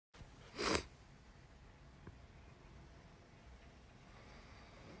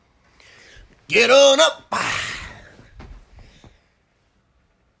Get on up.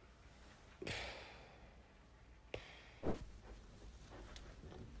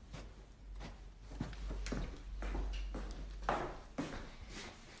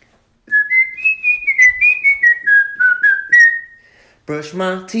 Brush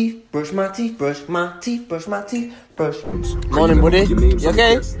my teeth, brush my teeth, brush my teeth, brush my teeth, brush. Morning, buddy. You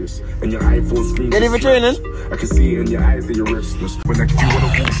okay? Ready for training? I can see in your eyes that you're restless. When I you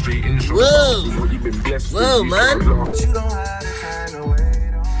wanna walk straight in. Whoa! Whoa, man! You don't have the time to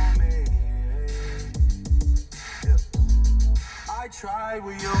wait on me. I tried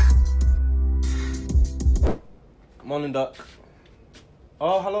with you. Morning, Doc.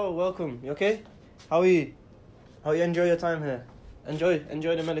 Oh, hello, welcome. You okay? How are you? How you enjoy your time here? Enjoy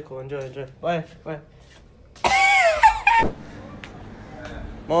the medical, enjoy. Bye.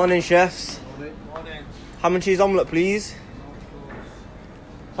 Morning, chefs. Morning. Ham and cheese omelette, please.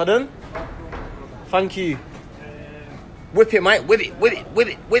 Pardon? Thank you. Whip it, mate. Whip it.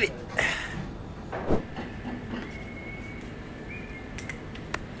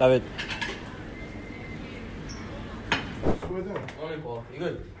 David. Morning, Paul. You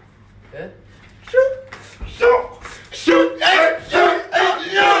good? Yeah? Shoot!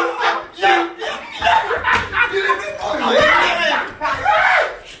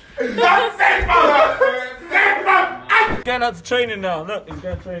 Getting out to training now. Look, he's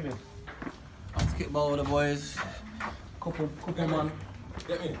going training. Out to kickball with the boys. Couple man.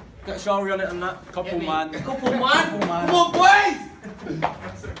 Get me. Get Shari on it and that. Couple man. Come on, boys!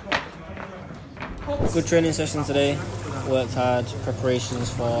 Good training session today. Worked hard. Preparations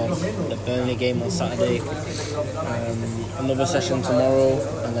for the Burnley game on Saturday. Another session tomorrow,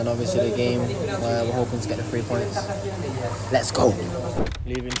 and then obviously the game where we're hoping to get the 3 points. Let's go.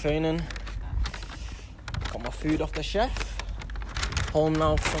 Leaving training. Got my food off the chef. Home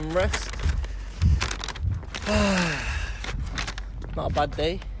now for some rest. Not a bad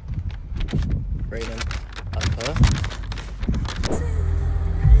day. Raining as per.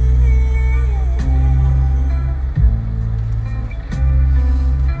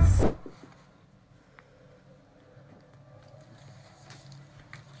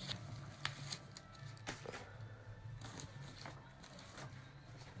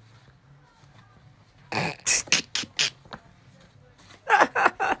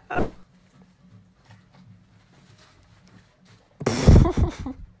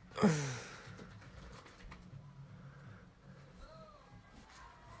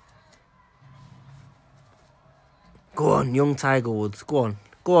 Go on, young Tiger Woods. Go on.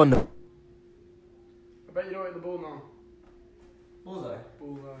 I bet you don't hit the ball now. Bullseye?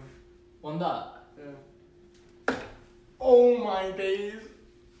 Bullseye. On that? Yeah. Oh my days.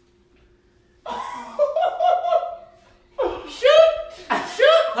 Shoot!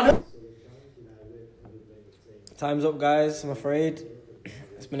 Time's up, guys, I'm afraid.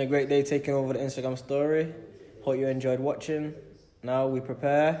 It's been a great day taking over the Instagram story. Hope you enjoyed watching. Now we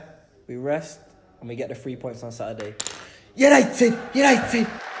prepare, we rest, and we get the 3 points on Saturday. United!